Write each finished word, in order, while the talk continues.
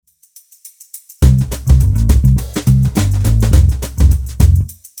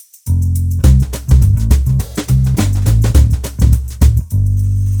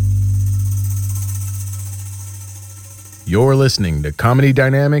You're listening to Comedy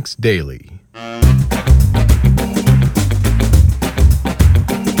Dynamics Daily.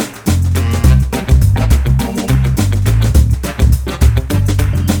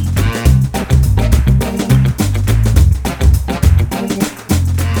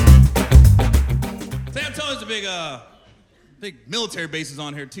 Big military bases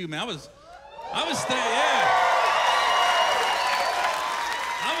on here too, man. I was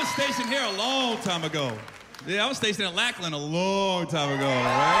stationed here a long time ago. Yeah, I was stationed in Lackland a long time ago,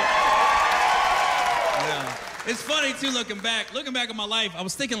 right? Yeah. It's funny too, looking back on my life. I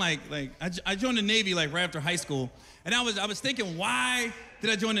was thinking like I joined the Navy like right after high school, and I was thinking, why did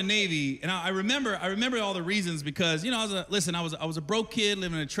I join the Navy? And I remember all the reasons, because I was a broke kid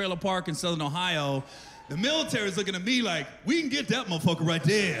living in a trailer park in Southern Ohio. The military is looking at me like, we can get that motherfucker right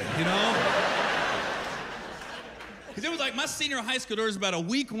there, Because it was like my senior high school, there was about a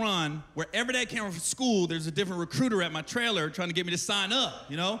week run where every day I came from school, there's a different recruiter at my trailer trying to get me to sign up,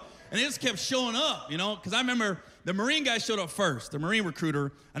 And they just kept showing up, Because I remember the Marine guy showed up first, the Marine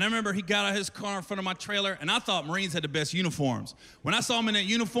recruiter, and I remember he got out of his car in front of my trailer, and I thought Marines had the best uniforms. When I saw him in that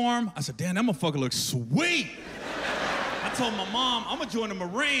uniform, I said, damn, that motherfucker looks sweet. I told my mom, I'm gonna join the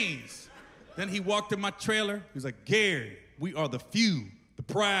Marines. Then he walked in my trailer. He was like, Gary, we are the few, the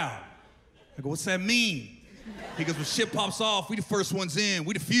proud. I go, what's that mean? He goes, when shit pops off, we the first ones in,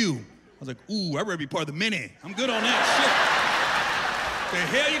 we the few. I was like, ooh, I'd rather be part of the many. I'm good on that shit. The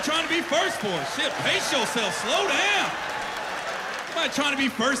hell you trying to be first for? Shit, pace yourself, slow down. Somebody trying to be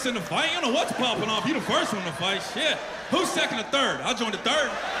first in the fight. You don't know what's popping off. You the first one to fight, shit. Who's second or third? I'll join the third.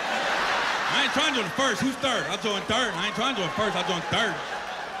 I ain't trying to join the first. Who's third? I'll join third. I ain't trying to join first, I'll join third.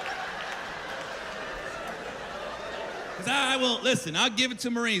 Listen, I'll give it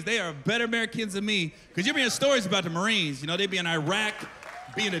to Marines. They are better Americans than me. Because you're hearing stories about the Marines. They be in Iraq,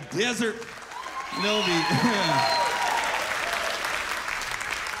 be in the desert. You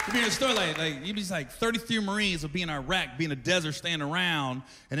be in a story you'd be like 33 Marines will be in Iraq, be in the desert, standing around,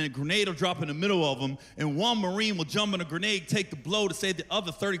 and then a grenade will drop in the middle of them, and one Marine will jump on a grenade, take the blow to save the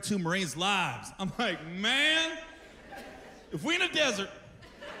other 32 Marines' lives. I'm like, man, if we in the desert,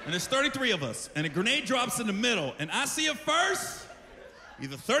 and there's 33 of us, and a grenade drops in the middle, and I see it first,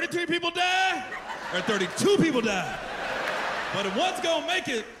 either 33 people die, or 32 people die. But if one's gonna make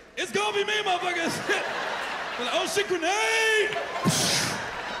it, it's gonna be me, motherfuckers. Like, oh shit, grenade!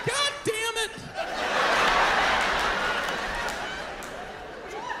 God damn it!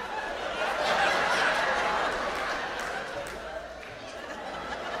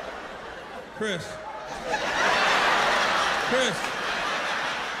 Chris.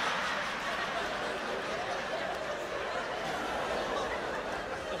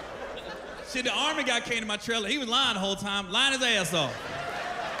 See, the Army guy came to my trailer. He was lying the whole time, lying his ass off.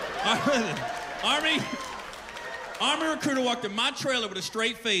 Army recruiter walked in my trailer with a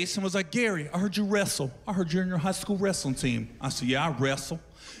straight face and was like, Gary, I heard you wrestle. I heard you're in your high school wrestling team. I said, yeah, I wrestle.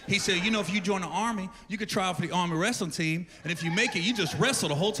 He said, if you join the Army, you could try out for the Army wrestling team, and if you make it, you just wrestle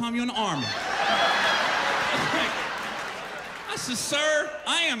the whole time you're in the Army. I said, sir,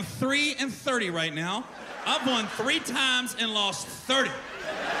 I am 3-30 right now. I've won 3 times and lost 30.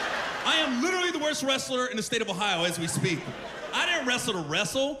 I am literally the worst wrestler in the state of Ohio as we speak. I didn't wrestle to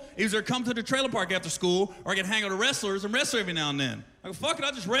wrestle. Either come to the trailer park after school, or I could hang out with wrestlers and wrestle every now and then. I go, fuck it, I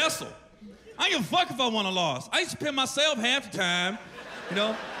just wrestle. I ain't give a fuck if I won or lost. I used to pin myself half the time,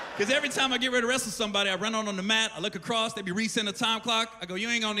 because every time I get ready to wrestle somebody, I run on the mat, I look across, they be resetting the time clock. I go, you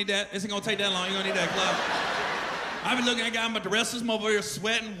ain't gonna need that. This ain't gonna take that long. You ain't gonna need that clock. I've been looking at a guy, I'm about to wrestle him over here,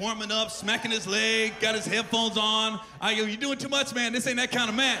 sweating, warming up, smacking his leg, got his headphones on. I go, you doing too much, man. This ain't that kind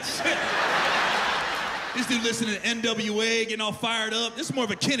of match. This dude listening to NWA, getting all fired up. This is more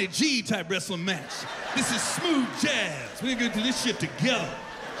of a Kenny G type wrestling match. This is smooth jazz. We're gonna do this shit together.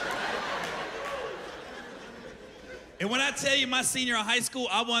 And when I tell you my senior in high school,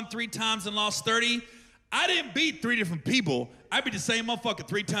 I won 3 times and lost 30, I didn't beat 3 different people. I beat the same motherfucker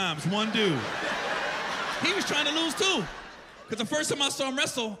 3 times, one dude. He was trying to lose too. Because the first time I saw him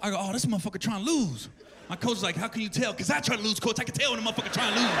wrestle, I go, oh, this motherfucker trying to lose. My coach was like, how can you tell? Because I try to lose, coach. I can tell when the motherfucker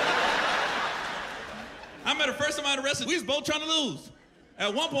trying to lose. I remember the first time I had wrestled, we was both trying to lose.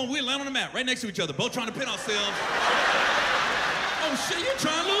 At one point, we land on the mat, right next to each other, both trying to pin ourselves. Oh shit, you're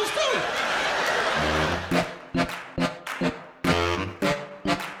trying to lose too.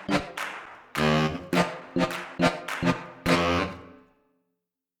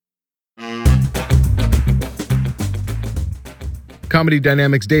 Comedy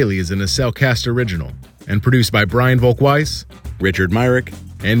Dynamics Daily is an Acelcast original and produced by Brian Volk-Weiss, Richard Myrick,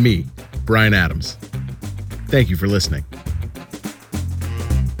 and me, Brian Adams. Thank you for listening.